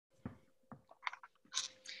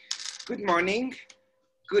Good morning,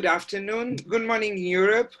 good afternoon, good morning in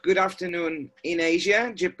Europe, good afternoon in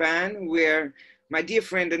Asia, Japan, where my dear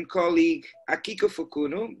friend and colleague Akiko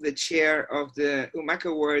Fukuno, the chair of the UMAC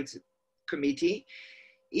Awards Committee,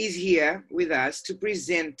 is here with us to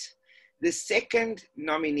present the second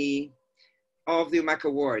nominee of the UMAC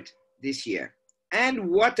Award this year. And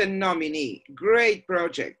what a nominee, great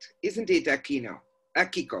project, isn't it,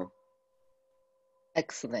 Akiko?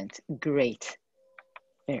 Excellent, great,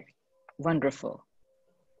 very wonderful.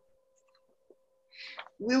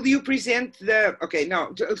 Will you present the, okay,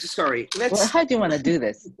 no, sorry. Let's. Well, how do you want to do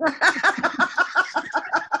this?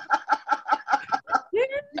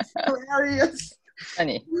 It's hilarious.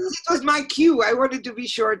 Funny. It was my cue. I wanted to be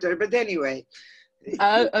shorter, but anyway.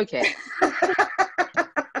 Oh, okay.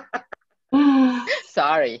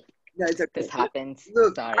 Sorry. No, it's okay. This happens.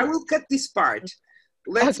 Look, sorry. I will cut this part.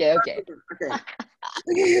 Let's okay. Okay.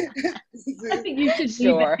 I think you should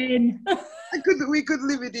leave it in. We could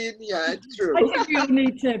leave it in, yeah, it's true. I think we all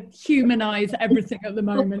need to humanize everything at the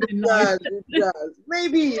moment in life. It does.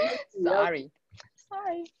 Maybe. Sorry.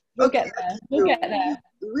 We'll get there. We'll get there.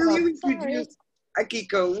 Will you introduce,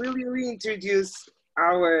 Akiko, will you reintroduce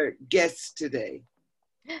our guests today?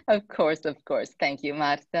 Of course. Thank you,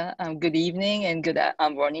 Marta. Good evening and good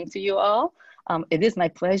morning to you all. It is my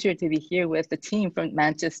pleasure to be here with the team from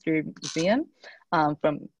Manchester Museum,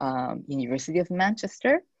 from University of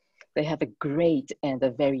Manchester. They have a great and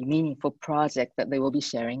a very meaningful project that they will be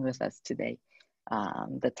sharing with us today.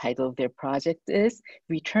 The title of their project is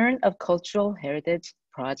Return of Cultural Heritage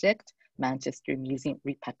Project, Manchester Museum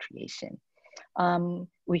Repatriation.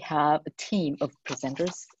 We have a team of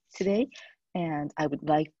presenters today, and I would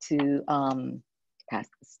like to pass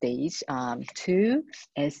the stage to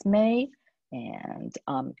Esme and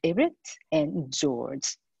Irit and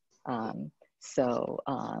George.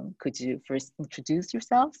 Could you first introduce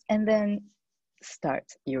yourselves and then start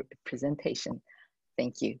your presentation?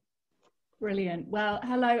 Thank you. Brilliant. Well,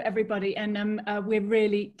 hello everybody, and we're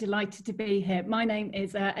really delighted to be here. My name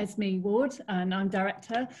is Esme Ward, and I'm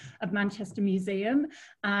director of Manchester Museum,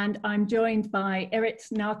 and I'm joined by Irit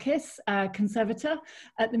Narkiss, conservator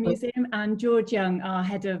at the museum, and George Young, our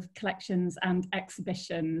head of collections and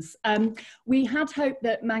exhibitions. We had hoped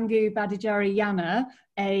that Mangubadijarri Yana,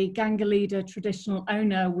 a Ganga leader traditional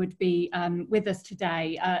owner, would be with us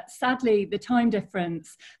today. Sadly, the time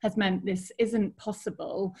difference has meant this isn't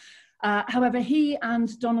possible. However, he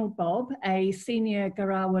and Donald Bob, a senior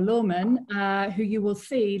Garawa lawman, who you will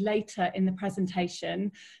see later in the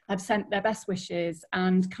presentation, have sent their best wishes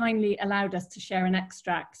and kindly allowed us to share an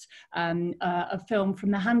extract of film from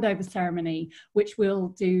the handover ceremony, which we'll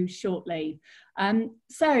do shortly.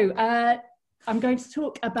 I'm going to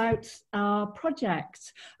talk about our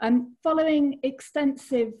project. Following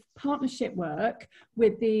extensive partnership work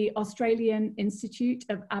with the Australian Institute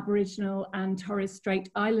of Aboriginal and Torres Strait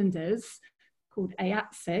Islanders, called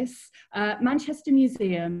AIATSIS, Manchester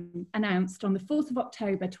Museum announced on the 4th of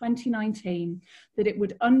October 2019 that it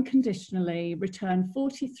would unconditionally return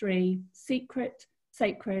 43 secret,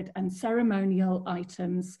 sacred and ceremonial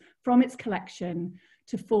items from its collection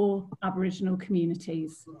to 4 Aboriginal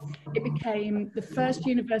communities. It became the first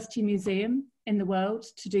university museum in the world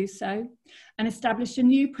to do so and established a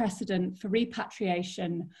new precedent for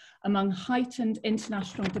repatriation among heightened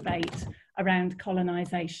international debate around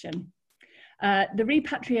colonisation. The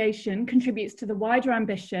repatriation contributes to the wider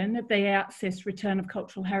ambition of the AIATSIS Return of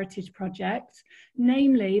Cultural Heritage project,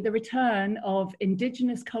 namely the return of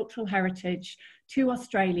Indigenous cultural heritage to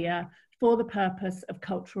Australia for the purpose of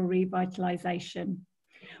cultural revitalisation.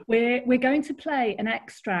 We're going to play an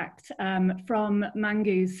extract from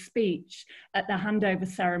Mangu's speech at the handover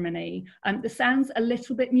ceremony. The sound's a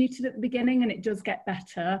little bit muted at the beginning and it does get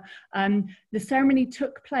better. The ceremony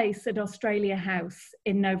took place at Australia House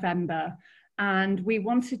in November, and we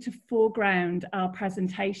wanted to foreground our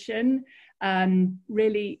presentation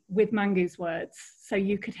really with Mangu's words, so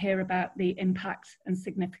you could hear about the impact and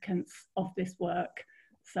significance of this work.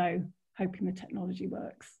 So hoping the technology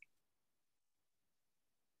works.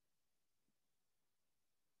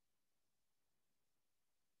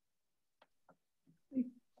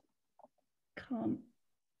 Can't.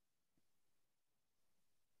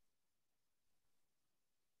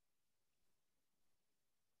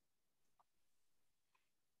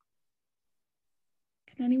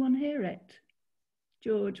 Can anyone hear it?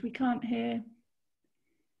 George, we can't hear.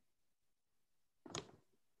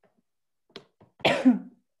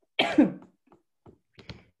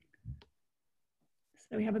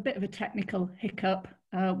 So we have a bit of a technical hiccup.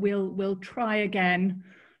 We'll try again.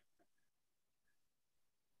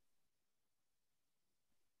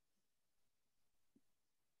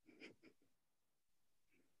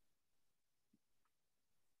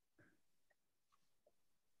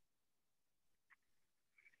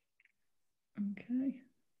 Okay.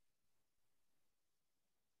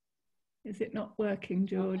 Is it not working,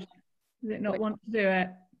 George? Does it not want to do it?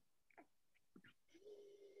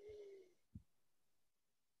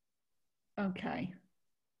 Okay.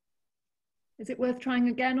 Is it worth trying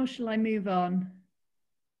again, or shall I move on?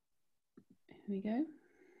 Here we go.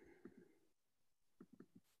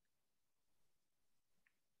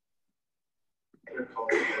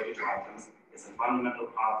 Cultural heritage items is a fundamental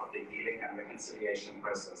part of the healing and reconciliation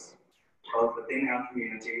process, both within our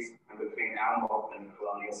communities and between our mob and the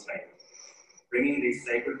colonial state. Bringing these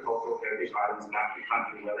sacred cultural heritage items back to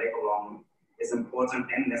country where they belong is important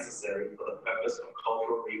and necessary for the purpose of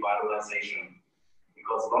cultural revitalisation,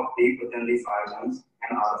 because locked deep within these items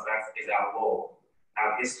and artefacts is our law,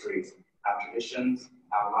 our histories, our traditions,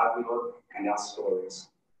 our livelihood, and our stories.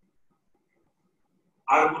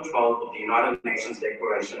 Article 12 of the United Nations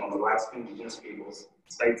Declaration on the Rights of Indigenous Peoples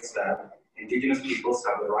states that Indigenous peoples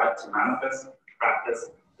have the right to manifest, practice,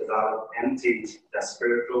 develop, and teach their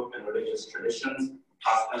spiritual and religious traditions,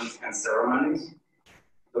 customs, and ceremonies,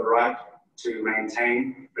 the right to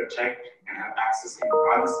maintain, protect, and have access in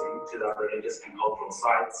privacy to their religious and cultural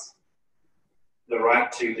sites, the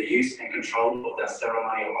right to the use and control of their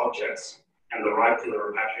ceremonial objects, and the right to the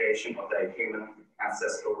repatriation of their human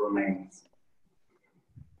ancestral remains.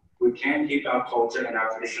 We can't keep our culture and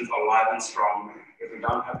our traditions alive and strong if we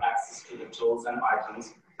don't have access to the tools and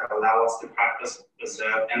items that allow us to practice,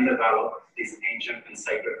 preserve, and develop these ancient and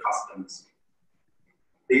sacred customs.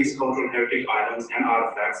 These cultural heritage items and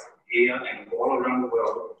artifacts here and all around the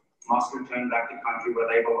world must return back to country where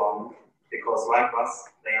they belong, because like us,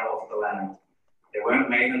 they are off the land. They weren't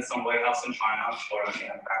made in some warehouse in China or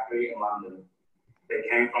in a factory in London. They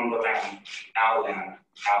came from the land, our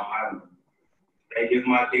home. They give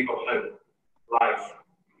my people hope, life,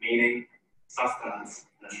 meaning, sustenance,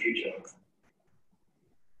 and a future.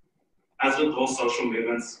 As with all social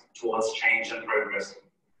movements towards change and progress,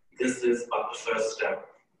 this is but the first step,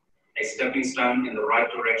 a stepping stone in the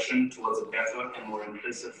right direction towards a better and more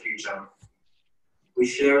inclusive future. We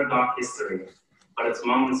share a dark history, but it's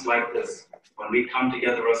moments like this when we come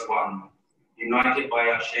together as one, united by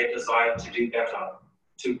our shared desire to do better,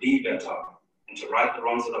 to be better, and to right the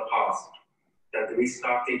wrongs of the past, that we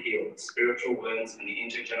start to heal the spiritual wounds and the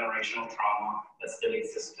intergenerational trauma that still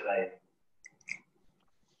exists today.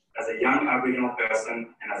 As a young Aboriginal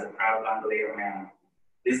person and as a proud Bandalera man,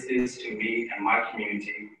 this is to me and my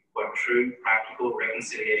community what true practical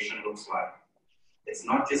reconciliation looks like. It's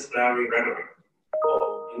not just flowery rhetoric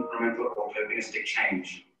or incremental or tokenistic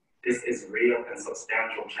change. This is real and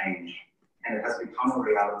substantial change, and it has become a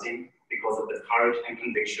reality because of the courage and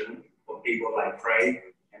conviction of people like Craig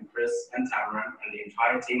and Chris and Tamarin and the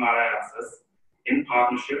entire team at AIATSIS, in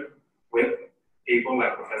partnership with people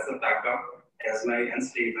like Professor Thacker, Esme and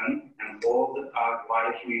Stephen, and all the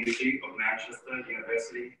wider community of Manchester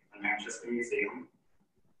University and Manchester Museum.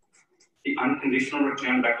 The unconditional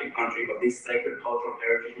return back to country of these sacred cultural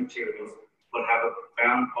heritage materials will have a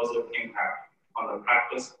profound positive impact on the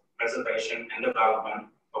practice, preservation, and development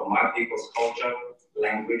of my people's culture,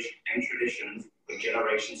 language, and traditions for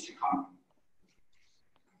generations to come.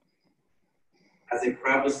 As a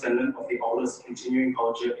proud descendant of the oldest continuing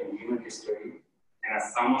culture in human history, and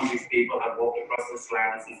as someone whose people have walked across this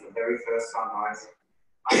land since the very first sunrise,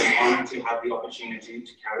 I am honored to have the opportunity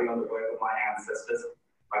to carry on the work of my ancestors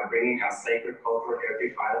by bringing our sacred cultural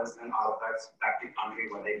heritage items and artifacts back to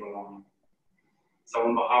country where they belong. So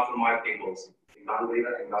on behalf of my peoples, the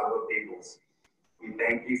Bandalera and Gadigal peoples, we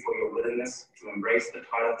thank you for your willingness to embrace the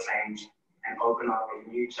tide of change and open up a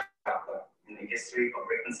new chapter in the history of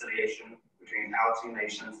reconciliation between our two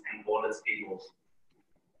nations and all its peoples.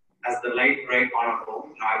 As the late great Honorable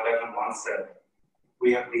Nai once said,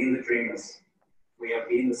 we have been the dreamers, we have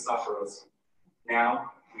been the sufferers,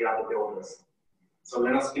 now we are the builders. So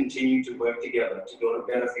let us continue to work together to build a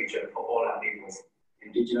better future for all our peoples,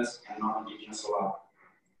 Indigenous and non-Indigenous alike.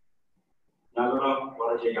 Nagara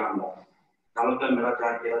Warajayanda, Nalata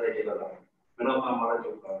Miraja Minota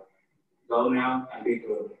Marajuka. Go now and be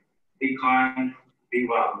good. Be kind, be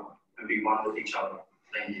well, and be one with each other.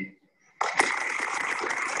 Thank you.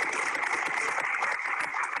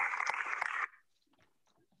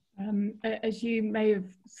 As you may have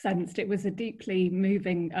sensed, it was a deeply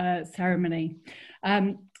moving ceremony.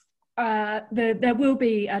 There will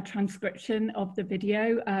be a transcription of the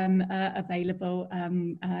video available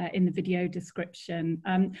in the video description.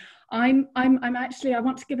 I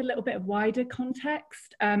want to give a little bit of wider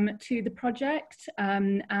context to the project,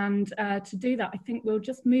 and to do that, I think we'll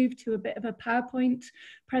just move to a bit of a PowerPoint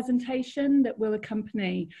presentation that will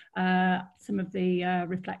accompany some of the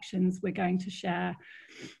reflections we're going to share.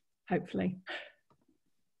 hopefully.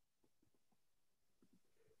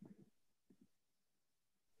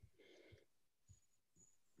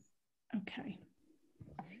 Okay.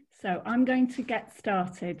 So I'm going to get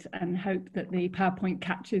started and hope that the PowerPoint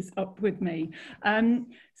catches up with me.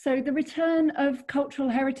 So the Return of Cultural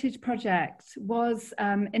Heritage project was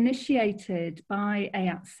initiated by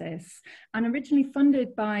AIATSIS and originally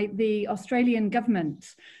funded by the Australian government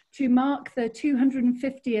to mark the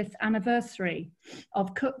 250th anniversary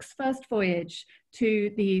of Cook's first voyage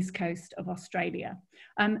to the east coast of Australia.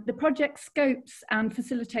 The project scopes and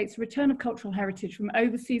facilitates return of cultural heritage from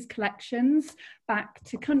overseas collections back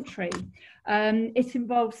to country. It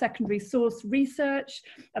involves secondary source research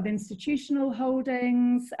of institutional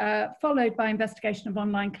holdings, followed by investigation of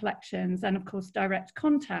online collections and of course direct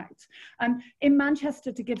contact. In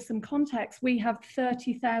Manchester, to give some context, we have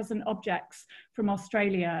 30,000 objects from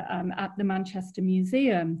Australia at the Manchester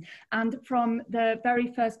Museum. And from the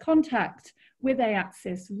very first contact with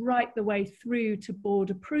AIATSIS right the way through to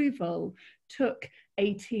board approval took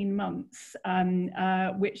 18 months,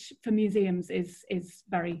 which for museums is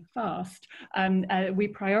very fast. We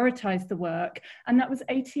prioritised the work, and that was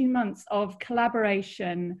 18 months of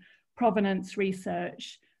collaboration, provenance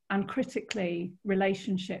research, and critically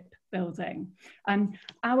relationship building.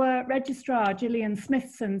 Our registrar, Gillian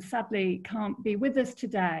Smithson, sadly can't be with us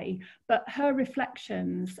today, but her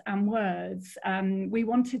reflections and words we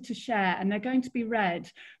wanted to share, and they're going to be read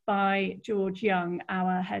by George Young,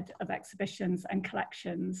 our head of exhibitions and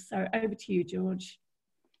collections. So over to you, George.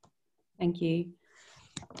 Thank you.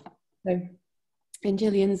 So, in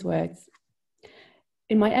Gillian's words,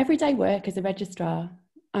 in my everyday work as a registrar,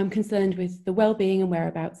 I'm concerned with the well-being and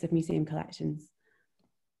whereabouts of museum collections.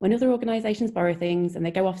 When other organisations borrow things and they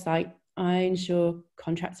go off-site, I ensure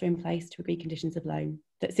contracts are in place to agree conditions of loan,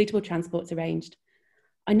 that suitable transport's arranged.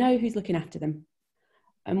 I know who's looking after them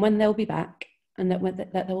and when they'll be back, and that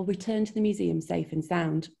they will return to the museum safe and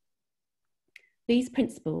sound. These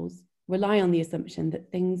principles rely on the assumption that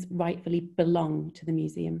things rightfully belong to the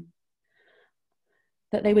museum,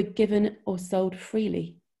 that they were given or sold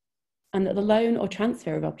freely, and that the loan or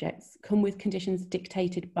transfer of objects come with conditions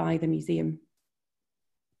dictated by the museum.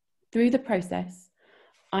 Through the process,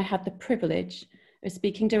 I had the privilege of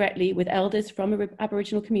speaking directly with elders from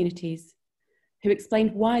Aboriginal communities who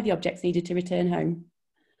explained why the objects needed to return home,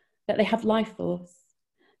 that they have life force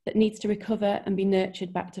that needs to recover and be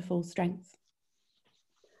nurtured back to full strength.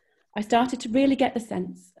 I started to really get the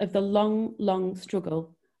sense of the long, long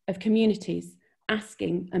struggle of communities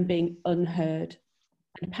asking and being unheard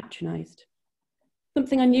and patronised.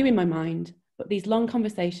 Something I knew in my mind, but these long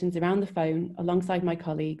conversations around the phone alongside my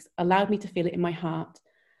colleagues allowed me to feel it in my heart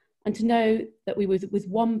and to know that we were with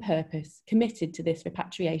one purpose, committed to this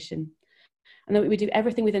repatriation, and that we would do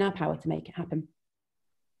everything within our power to make it happen.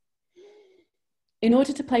 In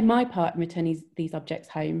order to play my part in returning these objects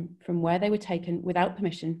home from where they were taken without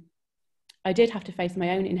permission, I did have to face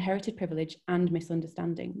my own inherited privilege and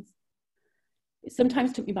misunderstandings. It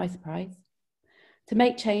sometimes took me by surprise. To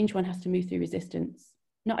make change, one has to move through resistance,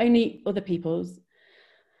 not only other people's,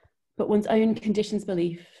 but one's own conditioned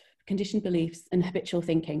beliefs and habitual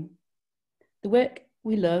thinking. The work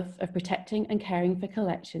we love of protecting and caring for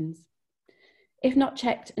collections, if not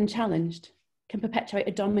checked and challenged, can perpetuate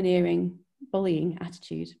a domineering, bullying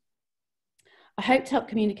attitude. I hope to help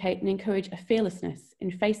communicate and encourage a fearlessness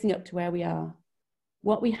in facing up to where we are,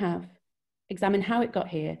 what we have, examine how it got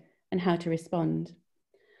here, and how to respond.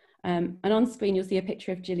 And on screen, you'll see a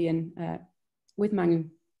picture of Gillian with Mangu.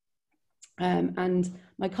 And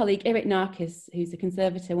my colleague Irit Narkiss, who's a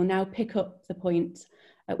conservator, will now pick up the point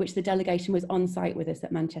at which the delegation was on site with us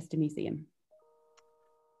at Manchester Museum.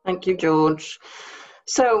 Thank you, George.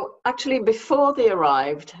 So actually, before they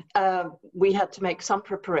arrived, we had to make some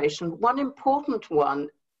preparation. One important one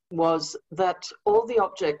was that all the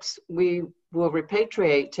objects we were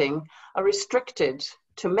repatriating are restricted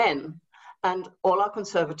to men, and all our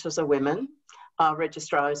conservators are women. Our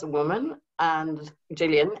registrar is a woman, and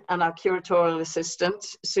Gillian, and our curatorial assistant,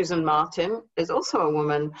 Susan Martin, is also a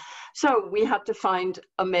woman. So we had to find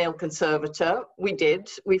a male conservator. We did.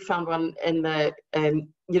 We found one in the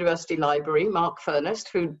University Library, Mark Furness,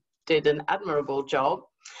 who did an admirable job.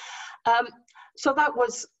 So that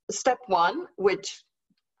was step one, which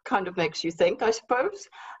kind of makes you think, I suppose.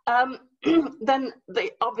 Then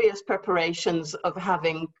the obvious preparations of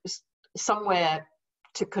having somewhere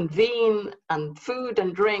to convene and food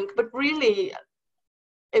and drink, but really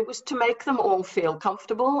it was to make them all feel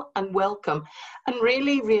comfortable and welcome and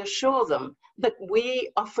really reassure them that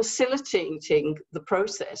we are facilitating the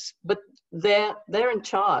process, but they're in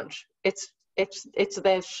charge. It's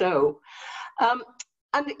their show.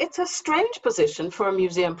 And it's a strange position for a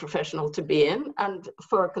museum professional to be in, and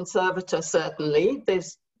for a conservator certainly.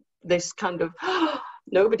 There's this kind of,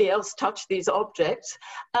 nobody else touched these objects,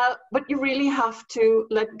 but you really have to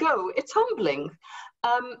let go. It's humbling.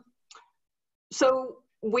 So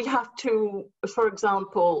we have to, for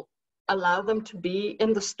example, allow them to be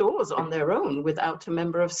in the stores on their own without a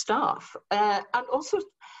member of staff, and also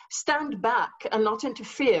stand back and not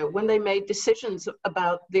interfere when they made decisions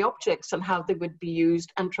about the objects and how they would be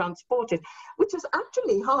used and transported, which is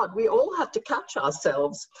actually hard. We all have to catch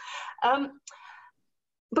ourselves.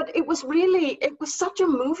 But it was such a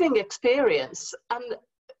moving experience, and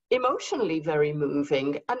emotionally very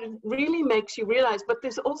moving, and it really makes you realize, but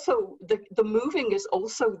there's also, the moving is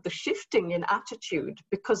also the shifting in attitude,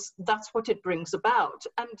 because that's what it brings about,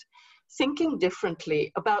 and thinking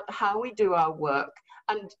differently about how we do our work,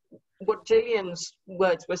 and what Gillian's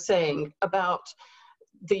words were saying about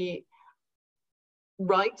the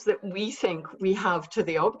rights that we think we have to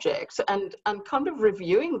the objects, and kind of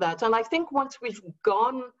reviewing that. And I think once we've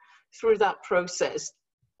gone through that process,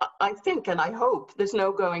 I think, and I hope, there's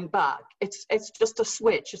no going back. It's just a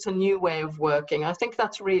switch. It's a new way of working. I think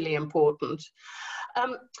that's really important.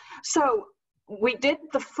 So we did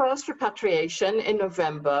the first repatriation in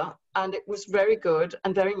November, and it was very good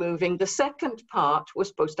and very moving. The second part was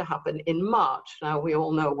supposed to happen in March. Now, we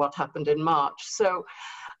all know what happened in March. So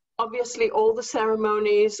obviously all the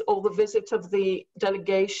ceremonies, all the visit of the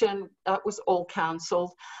delegation, that was all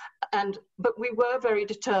cancelled. But we were very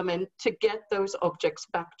determined to get those objects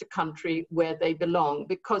back to country where they belong,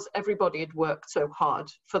 because everybody had worked so hard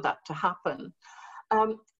for that to happen.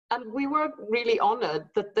 And we were really honored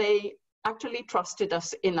that they actually trusted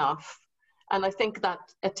us enough. And I think that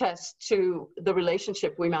attests to the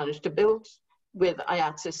relationship we managed to build with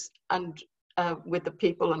AIATSIS and with the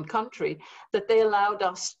people and country, that they allowed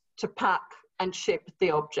us to pack and ship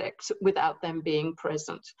the objects without them being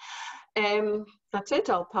present. That's it.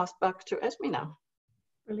 I'll pass back to Esme now.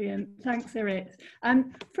 Brilliant. Thanks, Irit.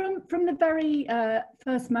 From the very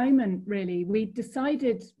first moment, really, we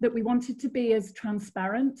decided that we wanted to be as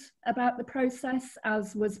transparent about the process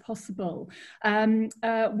as was possible.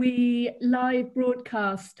 We live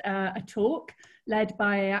broadcast a talk led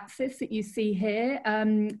by AIATSIS that you see here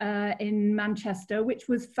in Manchester, which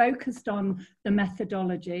was focused on the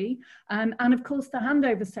methodology. And of course, the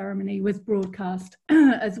handover ceremony was broadcast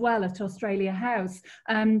as well at Australia House.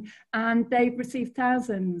 And they've received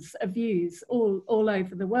thousands of views all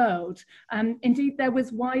over the world. Indeed, there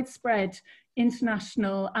was widespread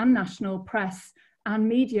international and national press and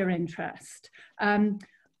media interest.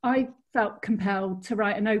 I felt compelled to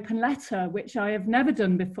write an open letter, which I have never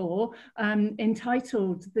done before,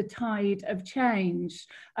 entitled The Tide of Change,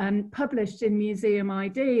 published in Museum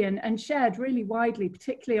ID and shared really widely,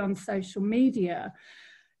 particularly on social media.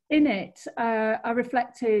 In it, I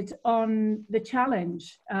reflected on the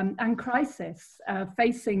challenge and crisis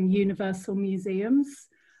facing universal museums,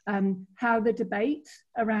 how the debate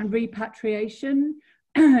around repatriation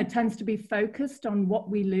tends to be focused on what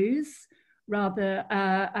we lose, rather,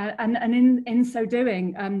 and in so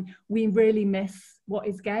doing, we really miss what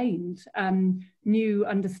is gained, new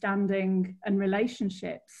understanding and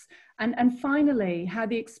relationships. And finally, how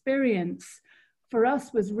the experience for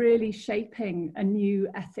us was really shaping a new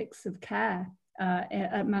ethics of care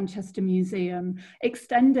at Manchester Museum,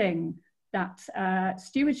 extending that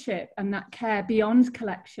stewardship and that care beyond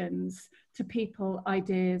collections to people,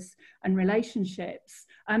 ideas and relationships.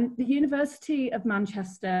 The University of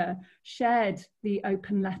Manchester shared the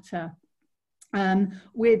open letter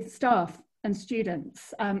with staff and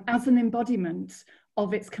students as an embodiment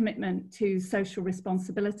of its commitment to social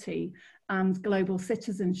responsibility and global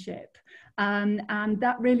citizenship. And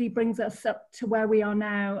that really brings us up to where we are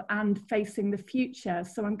now and facing the future.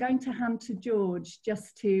 So I'm going to hand to George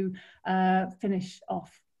just to finish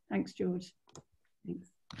off. Thanks, George. Thanks.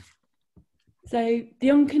 So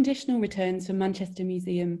the unconditional returns from Manchester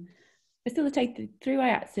Museum, facilitated through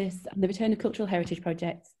AIATSIS and the Return of Cultural Heritage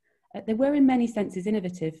projects, they were in many senses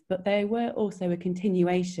innovative, but they were also a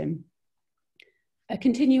continuation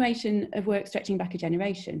of work stretching back a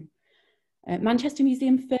generation. Manchester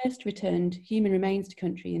Museum first returned human remains to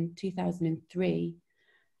country in 2003,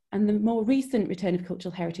 and the more recent Return of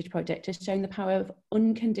Cultural Heritage project has shown the power of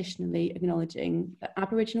unconditionally acknowledging that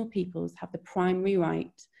Aboriginal peoples have the primary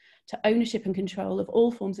right to ownership and control of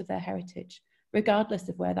all forms of their heritage, regardless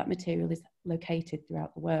of where that material is located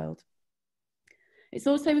throughout the world. It's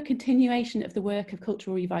also a continuation of the work of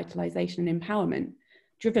cultural revitalisation and empowerment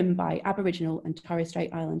driven by Aboriginal and Torres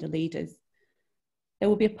Strait Islander leaders. there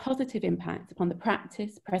will be a positive impact upon the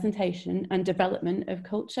practice, presentation and development of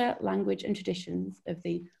culture, language and traditions of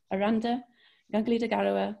the Aranda,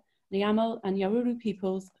 Ganglidagarawa, Nyamal and Yaruru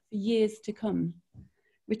peoples for years to come.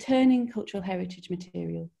 Returning cultural heritage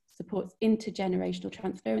material supports intergenerational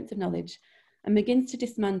transference of knowledge and begins to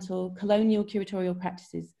dismantle colonial curatorial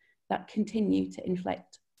practices that continue to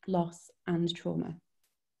inflict loss and trauma.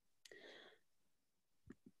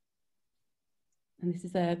 And this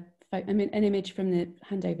is an image from the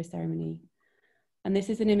handover ceremony. And this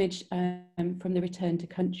is an image from the return to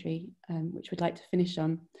country, which we'd like to finish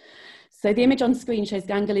on. So the image on screen shows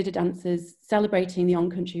Gangalida dancers celebrating the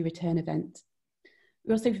on-country return event.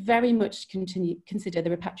 We also very much consider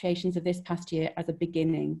the repatriations of this past year as a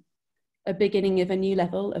beginning of a new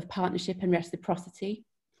level of partnership and reciprocity.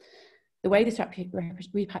 The way this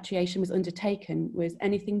repatriation was undertaken was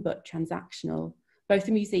anything but transactional. Both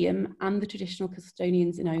the museum and the traditional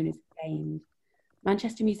custodians and owners gained.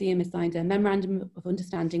 Manchester Museum has signed a memorandum of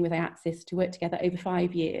understanding with AIATSIS to work together over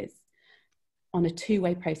 5 years on a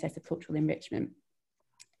two-way process of cultural enrichment.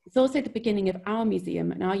 It's also the beginning of our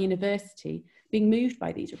museum and our university being moved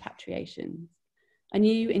by these repatriations. A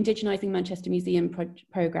new Indigenising Manchester Museum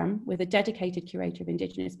programme with a dedicated curator of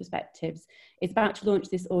Indigenous perspectives is about to launch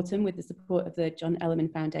this autumn with the support of the John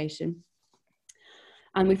Ellerman Foundation.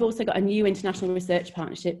 And we've also got a new international research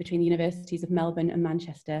partnership between the Universities of Melbourne and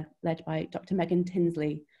Manchester, led by Dr. Megan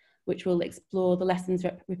Tinsley, which will explore the lessons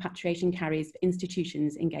repatriation carries for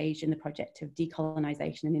institutions engaged in the project of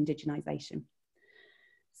decolonisation and indigenisation.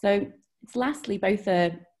 So it's lastly both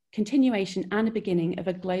a continuation and a beginning of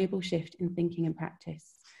a global shift in thinking and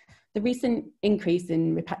practice. The recent increase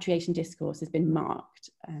in repatriation discourse has been marked,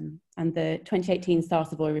 and the 2018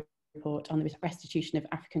 Savoy report on the restitution of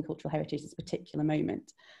African cultural heritage is a particular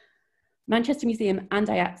moment. Manchester Museum and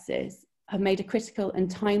AIATSIS have made a critical and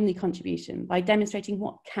timely contribution by demonstrating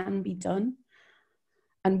what can be done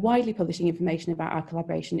and widely publishing information about our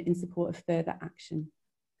collaboration in support of further action.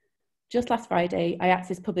 Just last Friday,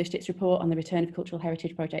 AIATSIS published its report on the Return of Cultural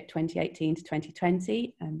Heritage Project 2018 to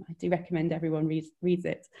 2020. I do recommend everyone reads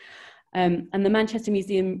it. And the Manchester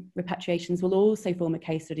Museum repatriations will also form a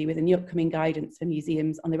case study within the upcoming guidance for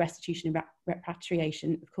museums on the restitution and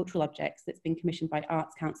repatriation of cultural objects that's been commissioned by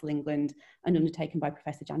Arts Council England and undertaken by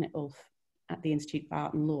Professor Janet Ulf at the Institute of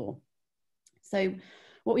Art and Law. So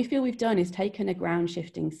what we feel we've done is taken a ground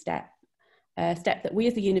shifting step, a step that we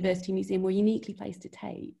as a university museum were uniquely placed to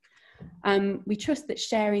take. We trust that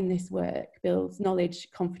sharing this work builds knowledge,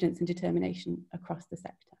 confidence and determination across the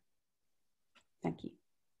sector. Thank you.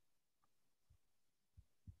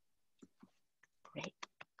 Great.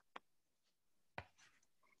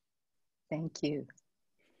 Thank you.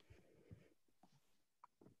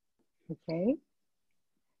 Okay.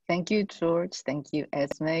 Thank you, George. Thank you,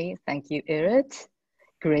 Esme. Thank you, Irit.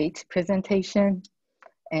 Great presentation.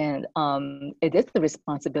 And it is the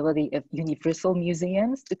responsibility of universal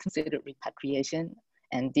museums to consider repatriation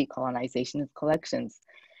and decolonization of collections.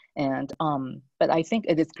 And, but I think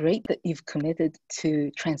it is great that you've committed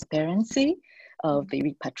to transparency of the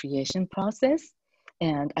repatriation process.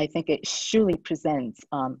 And I think it surely presents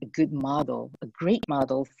a good model, a great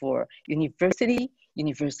model for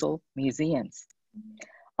universal museums.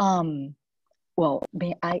 Well,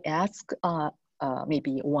 may I ask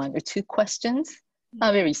maybe 1 or 2 questions?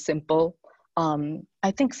 Very simple.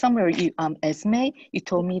 I think somewhere you, Esme, you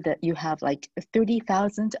told me that you have like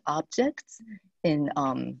 30,000 objects in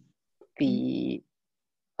the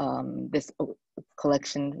this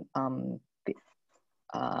collection from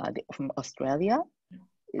Australia.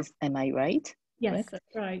 Am I right? Yes, correct?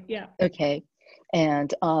 That's right. Yeah. Okay,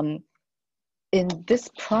 and in this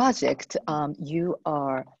project, you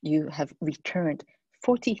have returned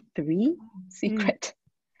 43 secret.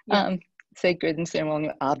 Sacred and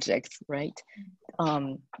ceremonial objects, right?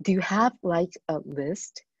 Do you have like a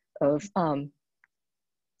list of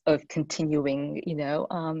continuing, you know,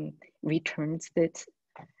 returns? That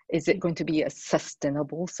is it going to be a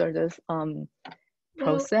sustainable sort of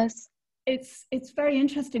process? Well, it's very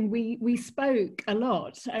interesting. We spoke a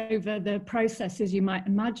lot over the process, as you might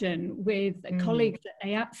imagine, with colleagues at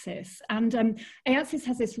AIATSIS, and AIATSIS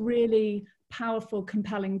has this really powerful,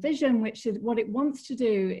 compelling vision, which is what it wants to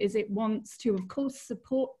do is it wants to, of course,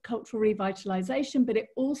 support cultural revitalisation, but it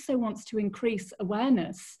also wants to increase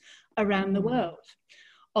awareness around the world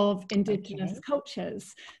of Indigenous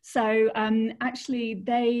cultures. So actually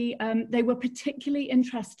they were particularly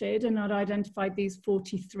interested and had identified these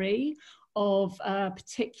 43 of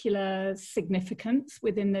particular significance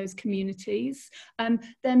within those communities.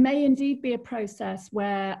 There may indeed be a process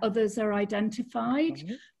where others are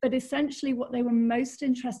identified, but essentially what they were most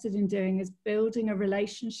interested in doing is building a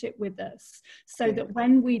relationship with us, so that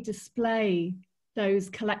when we display those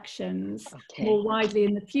collections more widely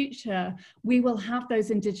in the future, we will have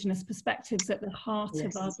those Indigenous perspectives at the heart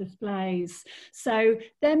of our displays. So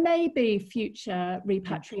there may be future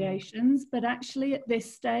repatriations, but actually at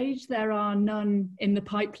this stage there are none in the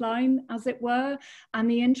pipeline, as it were,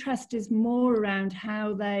 and the interest is more around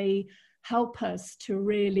how they help us to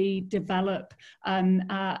really develop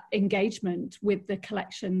engagement with the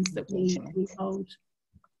collections that we hold.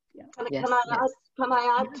 Can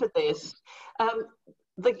I add to this?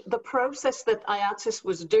 The process that AIATSIS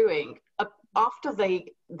was doing, after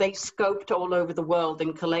they scoped all over the world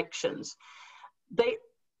in collections, they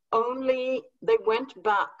went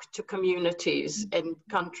back to communities in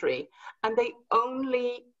country, and they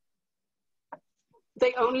only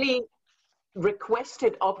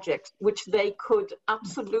requested objects which they could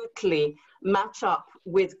absolutely match up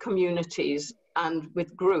with communities and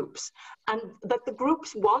with groups, and that the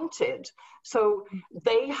groups wanted. So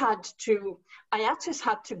they had to, AIATSIS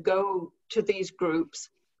had to go to these groups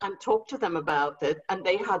and talk to them about it, and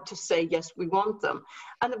they had to say, yes, we want them.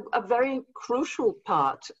 And a very crucial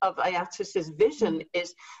part of AIATSIS's vision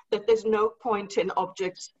is that there's no point in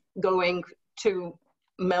objects going to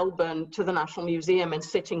Melbourne to the National Museum and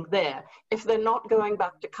sitting there. If they're not going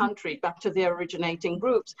back to country, back to their originating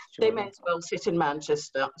groups, they may as well sit in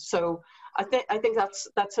Manchester. So I think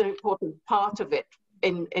that's an important part of it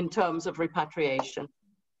in terms of repatriation.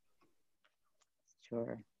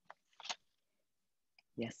 Sure.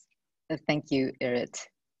 Yes. Thank you, Irit.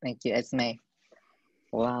 Thank you, Esme.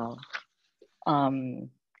 Wow.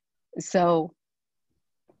 So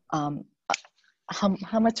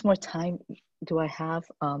how much more time do I have?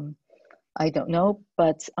 I don't know,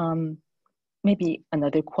 but maybe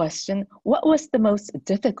another question. What was the most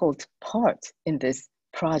difficult part in this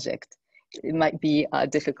project? It might be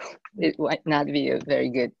difficult. It might not be a very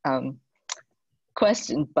good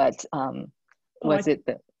question, but was it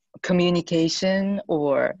the communication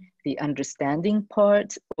or the understanding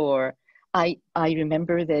part? Or I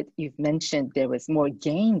remember that you've mentioned there was more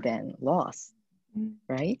gain than loss,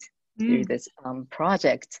 right? Through this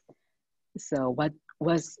project. So what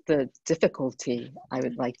was the difficulty, I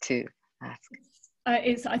would like to ask?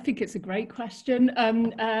 I think it's a great question.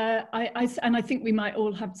 And I think we might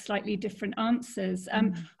all have slightly different answers.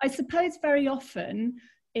 I suppose very often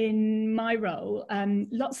in my role,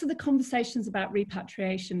 lots of the conversations about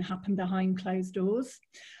repatriation happen behind closed doors.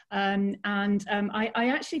 I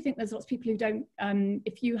actually think there's lots of people who don't,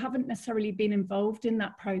 if you haven't necessarily been involved in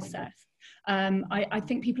that process, I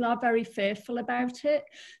think people are very fearful about it.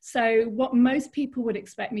 So what most people would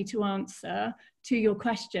expect me to answer to your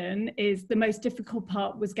question is the most difficult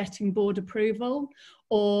part was getting board approval,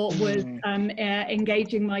 or was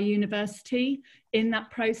engaging my university in that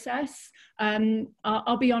process.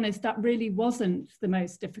 I'll be honest, that really wasn't the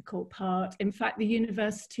most difficult part. In fact, the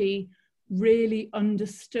university really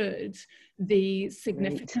understood the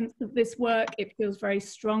significance of this work. It feels very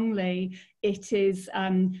strongly it is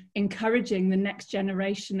encouraging the next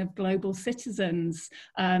generation of global citizens,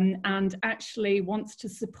 and actually wants to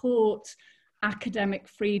support academic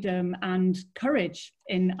freedom and courage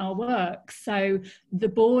in our work. So the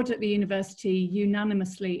board at the university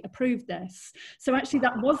unanimously approved this. So actually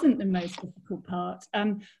that wasn't the most difficult part.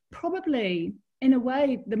 Probably in a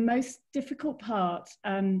way the most difficult part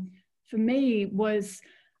for me was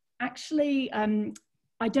actually,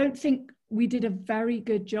 I don't think we did a very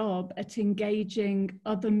good job at engaging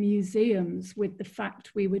other museums with the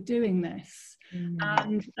fact we were doing this.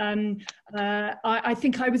 And I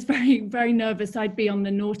think I was very, very nervous I'd be on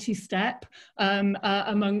the naughty step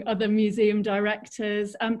among other museum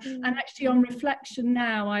directors. And actually on reflection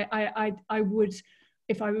now, I would,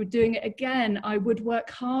 if I were doing it again, I would work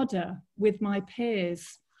harder with my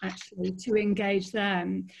peers actually to engage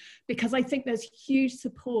them, because I think there's huge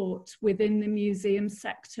support within the museum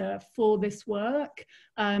sector for this work,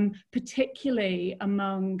 particularly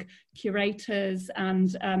among curators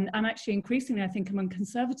and actually increasingly I think among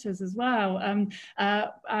conservators as well.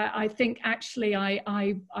 I think actually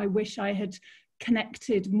I wish I had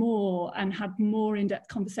connected more and had more in-depth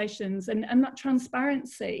conversations and that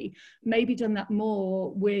transparency, maybe done that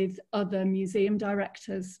more with other museum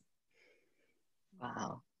directors.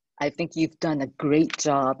 Wow. I think you've done a great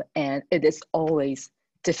job, and it is always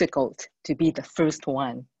difficult to be the first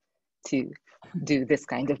one to do this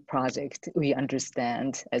kind of project. We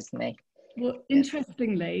understand, Esme. Well,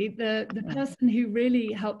 interestingly, the person who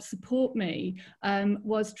really helped support me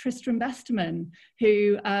was Tristram Besterman,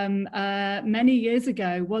 who many years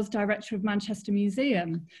ago was director of Manchester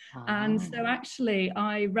Museum. And so actually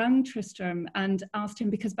I rang Tristram and asked him,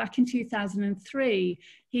 because back in 2003,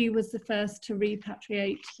 he was the first to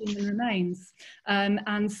repatriate human remains.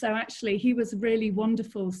 And so actually he was really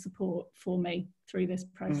wonderful support for me through this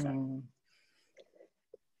process.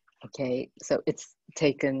 Okay, so it's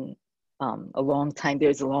taken a long time.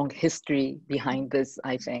 There's a long history behind this,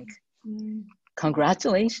 I think.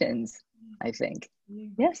 Congratulations, I think.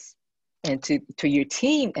 Yes, and to your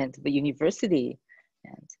team and to the university.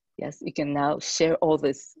 And yes, you can now share all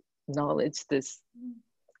this knowledge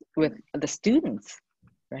with the students,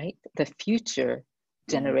 right? The future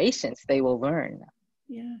generations, they will learn.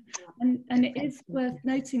 Yeah, and it is worth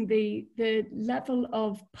noting the level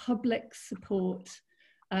of public support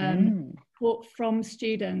from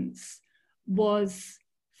students was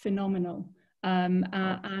phenomenal, and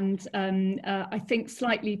I think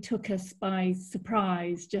slightly took us by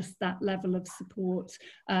surprise, just that level of support,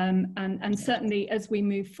 and certainly as we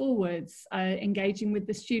move forwards, engaging with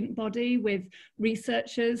the student body, with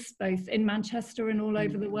researchers both in Manchester and all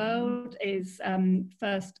over the world is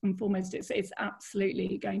first and foremost, it's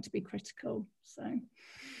absolutely going to be critical. So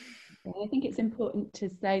I think it's important to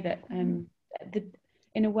say that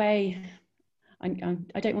in a way, I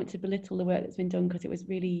don't want to belittle the work that's been done, because it was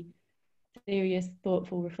really serious,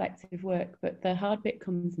 thoughtful, reflective work, but the hard bit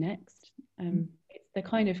comes next. It's the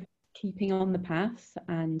kind of keeping on the path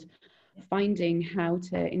and finding how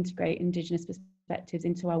to integrate Indigenous perspectives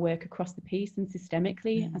into our work across the piece and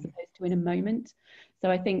systemically, as opposed to in a moment. So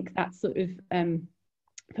I think that's sort of,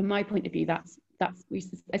 from my point of view,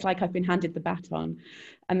 it's like I've been handed the baton,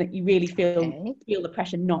 and that you really feel the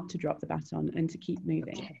pressure not to drop the baton and to keep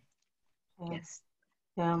moving. Yes.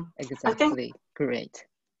 Yeah. Exactly. Great.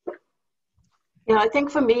 Yeah, I think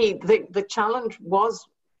for me, the challenge was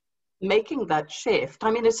making that shift. I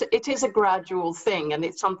mean, it is a gradual thing, and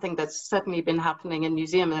it's something that's certainly been happening in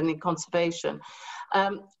museum and in conservation.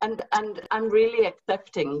 And I'm really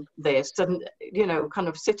accepting this, and, you know, kind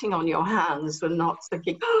of sitting on your hands and not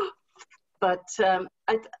thinking, but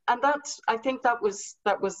I think that was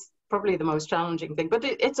probably the most challenging thing, but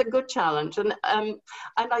it's a good challenge. And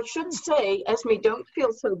I should say, Esme, don't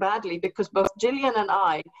feel so badly, because both Gillian and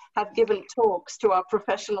I have given talks to our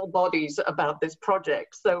professional bodies about this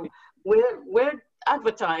project. So we're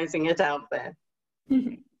advertising it out there.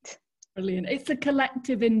 Brilliant. It's a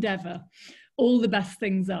collective endeavor. All the best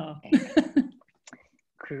things are.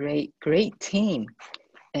 Great team.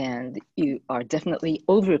 And you are definitely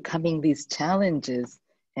overcoming these challenges,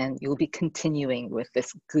 and you'll be continuing with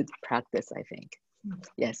this good practice, I think.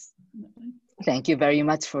 Yes. Thank you very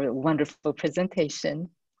much for a wonderful presentation.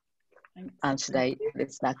 Should I give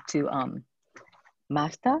this back to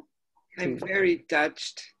Marta? I'm very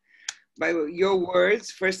touched by your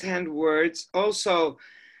words, firsthand words. Also,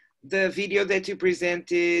 the video that you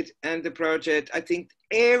presented and the project. I think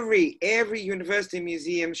every university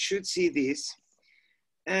museum should see this.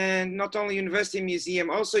 And not only university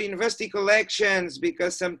museum, also university collections,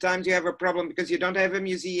 because sometimes you have a problem because you don't have a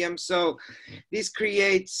museum. So this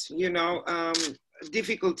creates, you know,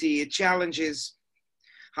 difficulty, challenges.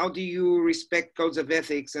 How do you respect codes of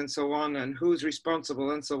ethics and so on, and who's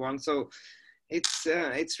responsible and so on. So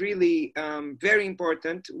it's really very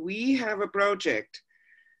important. We have a project,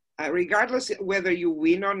 regardless whether you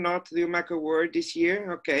win or not the UMAC Award this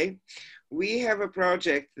year, okay? We have a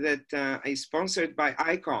project that is sponsored by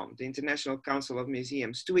ICOM, the International Council of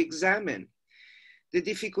Museums, to examine the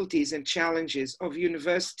difficulties and challenges of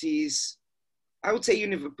universities. I would say,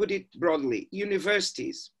 put it broadly,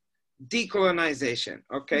 universities, decolonization,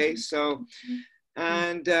 okay? So,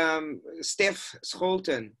 and Steph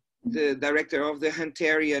Scholten, the director of the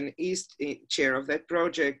Hunterian East, chair of that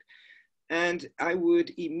project, and I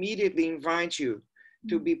would immediately invite you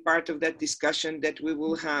to be part of that discussion that we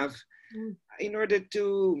will have in order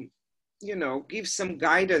to, you know, give some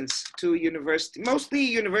guidance to university, mostly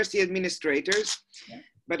university administrators,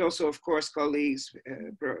 but also, of course, colleagues,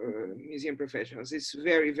 museum professionals. It's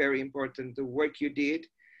very, very important, the work you did,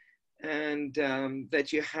 and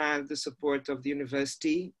that you have the support of the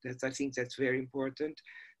university. I think that's very important.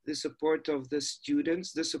 The support of the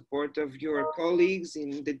students, the support of your colleagues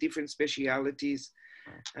in the different specialities.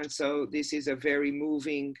 And so this is a very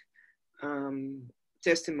moving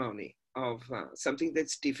testimony of something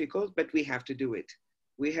that's difficult, but we have to do it.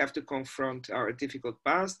 We have to confront our difficult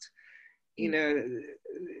past in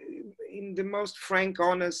the most frank,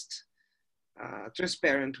 honest,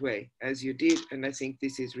 transparent way, as you did. And I think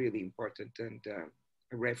this is really important and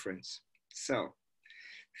a reference. So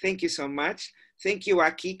thank you so much. Thank you,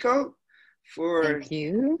 Akiko, for. Thank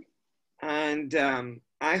you. And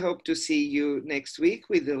I hope to see you next week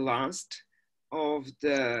with the last of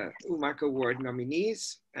the UMAC Award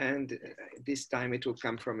nominees. And this time it will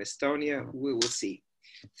come from Estonia. We will see.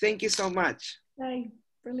 Thank you so much. Hey,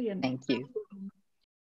 brilliant. Thank you.